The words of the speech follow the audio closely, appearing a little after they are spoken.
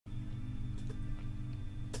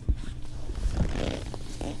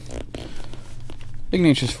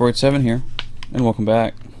Ignatius 487 here, and welcome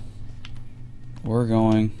back. We're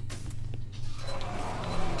going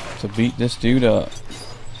to beat this dude up.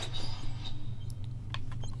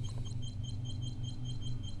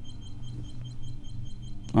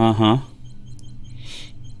 Uh-huh.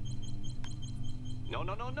 No,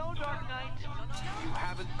 Dark Knight. You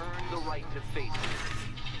haven't earned the right to face it.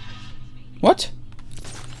 What?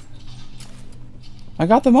 I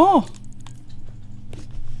got them all.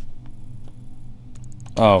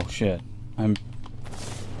 Oh, shit.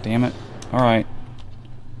 Damn it. Alright.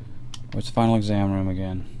 Where's the final exam room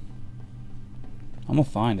again? I'm gonna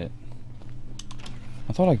find it.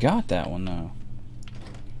 I thought I got that one, though.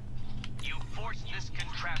 You forced this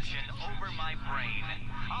contraption over my brain.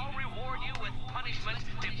 I'll reward you with punishment,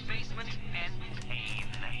 debasement, and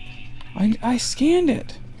pain. I scanned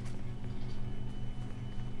it.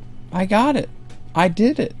 I got it. I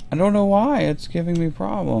did it. I don't know why it's giving me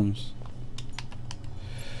problems.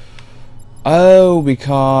 Oh,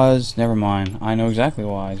 because... Never mind. I know exactly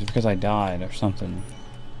why. It's because I died or something.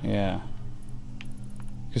 Yeah.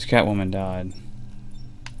 Because Catwoman died.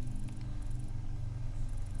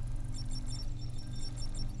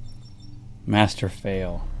 Master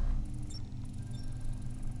fail.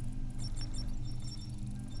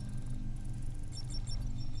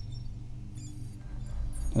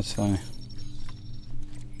 That's funny.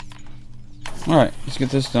 Alright, let's get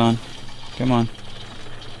this done. Come on.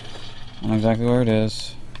 I know exactly where it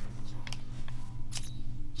is.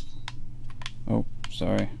 Oh,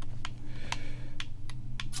 sorry.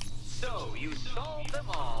 So, you solved them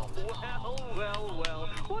all. Well.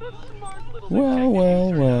 What a smart little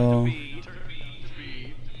Well.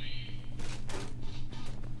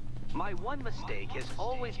 My one mistake has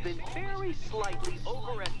always been very slightly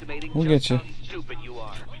overestimating We'll just get you. how stupid you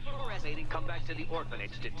are. Come back to the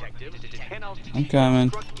orphanage, detective, and I'll I'm coming.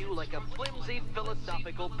 construct you like a flimsy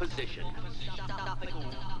philosophical position.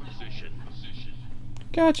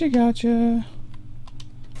 Gotcha.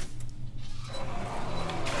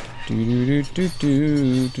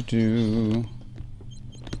 Do.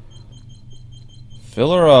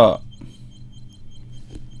 Fill her up.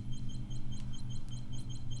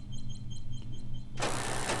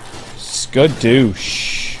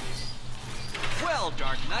 Skadoosh. Well,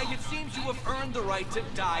 Dark Knight, it seems you have earned the right to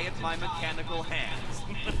die at my mechanical hands.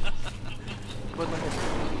 But let us be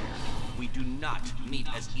clear, we do not meet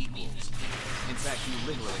as equals. In fact, you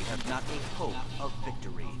literally have not a hope of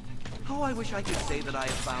victory. Oh, I wish I could say that I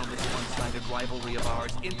have found this one-sided rivalry of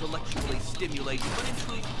ours intellectually stimulating, but in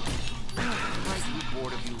truth, I grew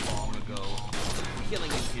bored of you long ago.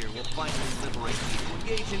 Killing you here will finally liberate me to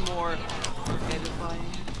engage in more edifying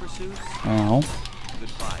pursuits. Ow.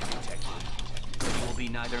 Goodbye, detective. You will be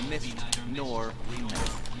neither missed nor remembered.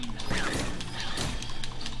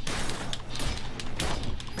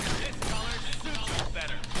 This color suits you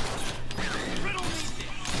better. Riddle me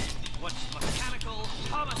this. What's mechanical,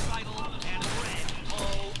 homicidal, and red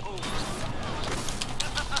all over?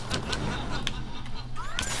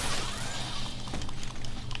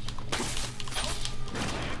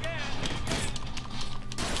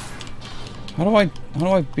 How do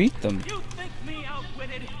I beat them? You think me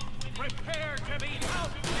outwitted? Prepare to be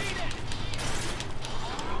outwitted!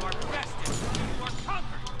 You are bested, you are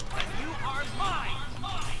conquered, and you are mine!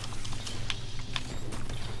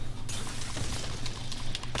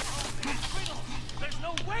 There's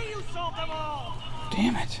no way you solved them all!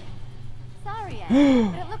 Damn it. Sorry,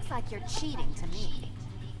 Ed, but it looks like you're cheating to me.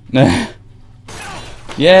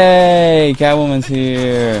 Yay! Catwoman's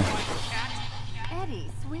here.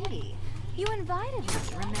 Eddie, sweetie, you invited me,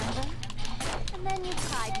 remember? And then you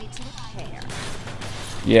tied me to a chair.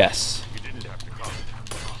 Yes.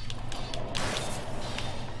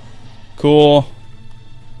 Cool.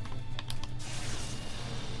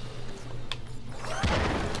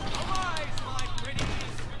 Arise, my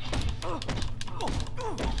pretties! Oh,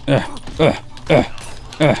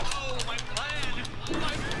 my plan!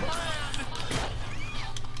 My plan!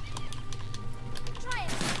 Try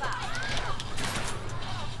and survive.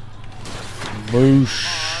 Boosh.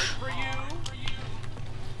 Hard for you?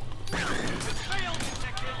 You failed,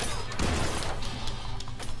 detective!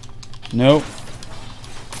 Nope.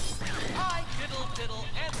 I diddle,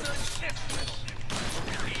 answer this riddle.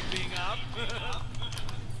 Keeping up?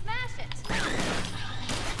 Smash it.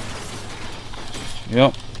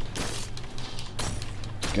 Yep.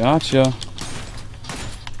 Gotcha.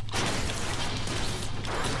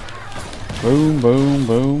 Boom.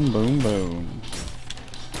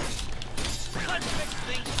 Let's fix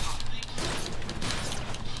things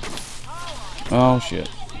up. Oh, shit.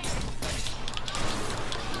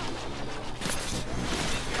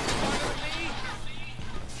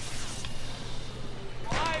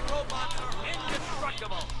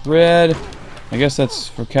 red. I guess that's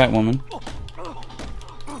for Catwoman.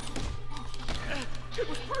 It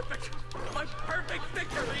was perfect. My perfect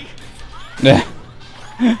victory.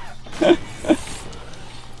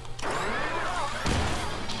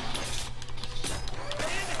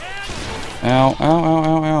 Ow, ow, ow,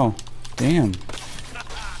 ow, ow. Damn.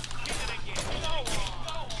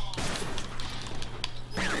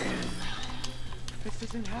 This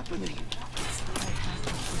isn't happening.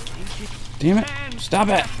 Damn it. Stop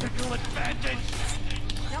it. Don't feel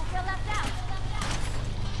left out.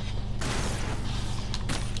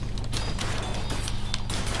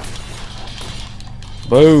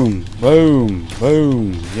 Boom, boom,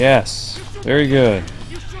 boom. Yes. Very good.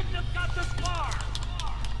 You shouldn't have got this far.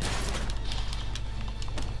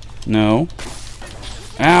 No.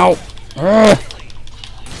 Ow. Ugh.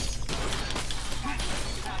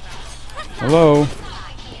 Hello.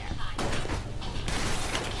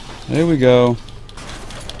 There we go.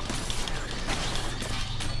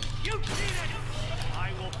 You did it.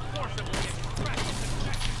 I will forcibly extract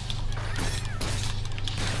the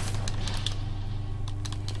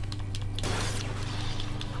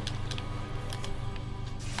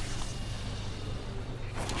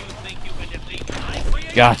You think you can defeat my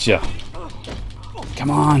creation? Gotcha.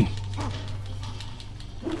 Come on.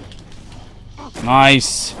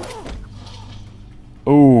 Nice.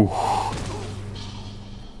 Ooh.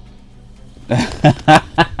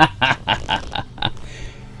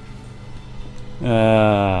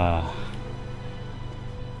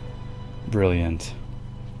 Brilliant.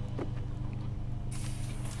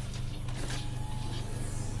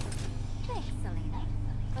 Thanks, Selena,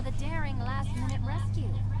 for the daring last-minute rescue.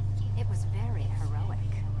 It was very heroic.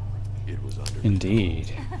 It was under.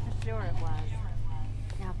 Indeed. Sure it was.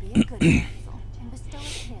 Now be a good damsel and bestow a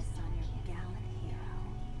kiss on your gallant hero.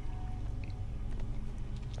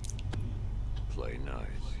 Play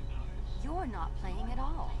nice. You're not playing at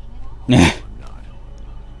all. I'm not.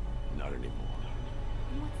 Not anymore.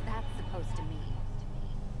 What's that supposed to mean?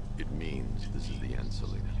 It means this is the end,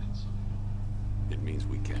 Selena. It means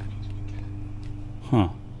we can't. Huh.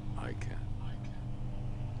 I can't.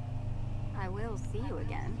 I will see you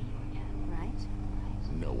again, right?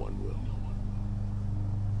 No one will.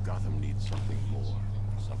 Gotham needs something more.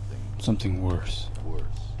 Something worse.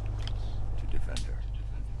 Worse. To defend her.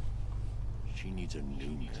 She needs a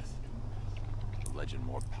new myth. A legend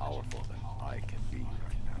more powerful than I can be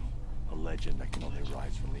right now. A legend that can only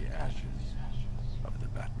rise from the ashes of the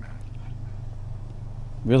Batman.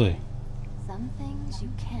 Really? Some things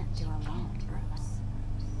you can't do alone, Bruce.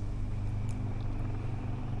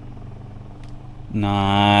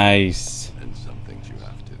 Nice. And some things you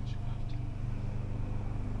have to.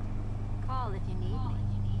 Call if you need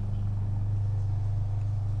me.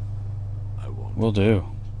 I won't. Will do.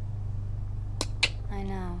 I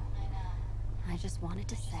know. I just wanted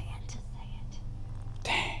to say it.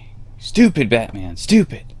 Dang. Stupid Batman.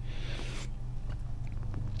 Stupid.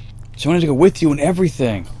 She wanted to go with you and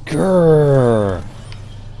everything. Grrr.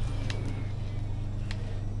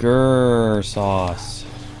 Grrr sauce.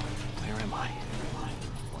 Where am I?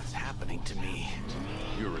 What's happening to me?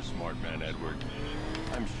 You're a smart man, Edward.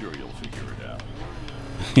 I'm sure you'll figure it out.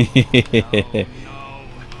 No.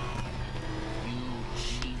 You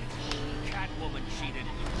cheated. Catwoman cheated.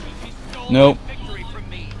 She stole Nope. my victory from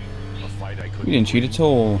me. A fight I couldn't You didn't cheat at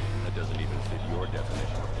all. That doesn't even fit your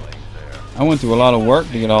definition of playing fair. I went through a lot of work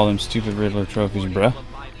to get all them stupid Riddler trophies, bruh.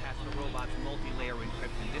 Bypass the robot's multi-layer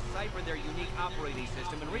encryption, decipher their unique operating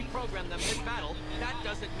system, and reprogram them mid-battle. That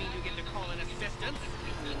doesn't mean you get to call in assistance.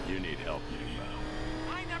 You need help, Nigma.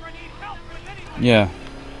 I never need help with anything. Yeah.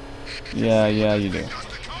 Yeah, you do.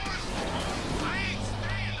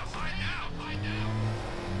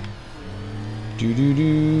 Do do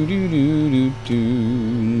do do do do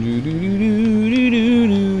do do do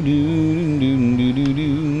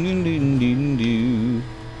do do.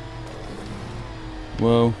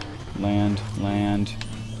 Whoa, land.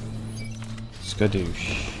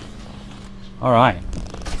 Skadoosh. Alright.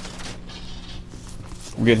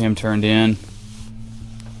 We'll get him turned in.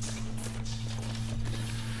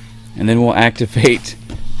 And then we'll activate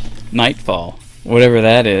Nightfall. Whatever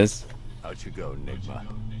that is. Out you go, Nigma.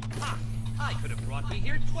 Ha! I could have brought me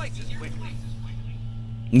here twice as quickly.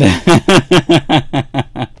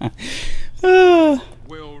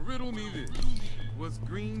 Well, riddle me this. Was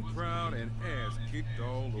Green proud and ass kicked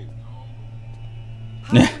all over?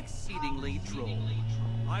 How exceedingly droll.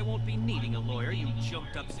 I won't be needing a lawyer, you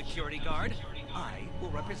jumped-up security guard. I will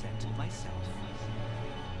represent myself.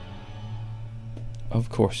 Of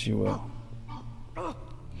course you will.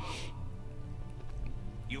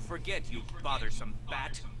 You forget, you bothersome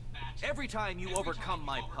bat. Every time you overcome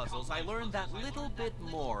my puzzles, I learn that little bit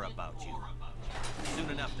more about you. Soon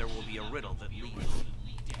enough, there will be a riddle that leaves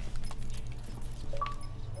me dead.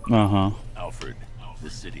 Uh-huh. Alfred, the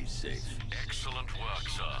city's safe. Excellent work,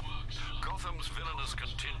 sir. Gotham's villainous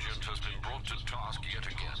contingent has been brought to task yet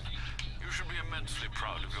again. You should be immensely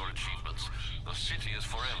proud of your achievements. The city is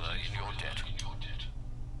forever in your debt.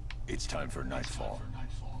 It's time for nightfall.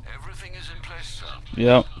 Everything is in place, sir.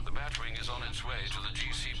 Yep. The Batwing is on its way to the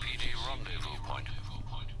GCPD rendezvous point.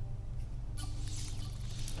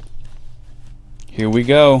 Here we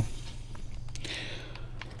go.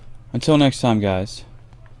 Until next time, guys.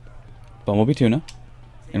 Bumblebee Tuna,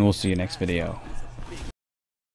 and we'll see you next video.